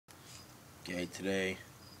Okay, today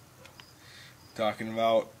talking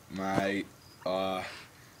about my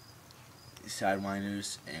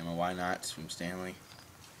Sidewinders and my why nots from Stanley.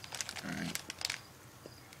 Alright.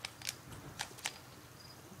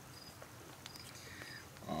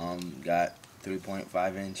 Got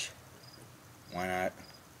 3.5 inch why not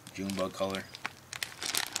June bug color.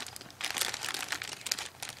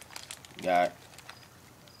 Got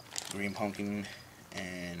green pumpkin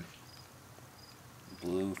and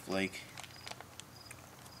blue flake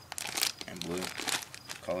and blue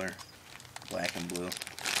color, black and blue.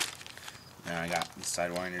 Then I got the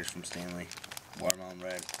Sidewinders from Stanley, watermelon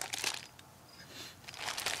red,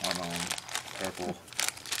 watermelon purple,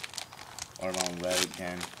 watermelon red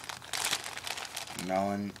again,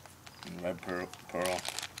 melon and red pearl,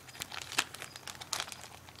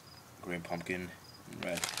 green pumpkin and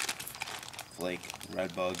red flake,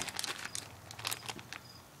 red bug,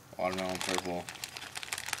 watermelon purple.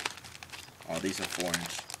 Oh, these are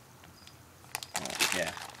 4-inch. Oh,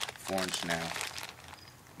 yeah, 4-inch now.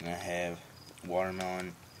 And I have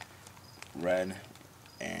watermelon red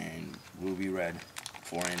and ruby red,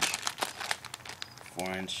 4-inch.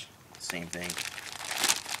 4-inch, same thing.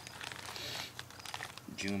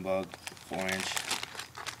 June bug, 4-inch.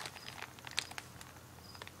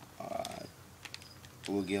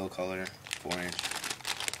 Bluegill color, 4-inch.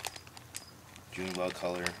 June bug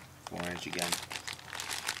color, 4-inch again.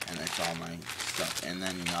 And that's all my stuff. And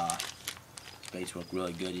then baits work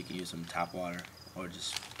really good. You can use some top water or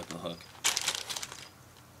just with the hook.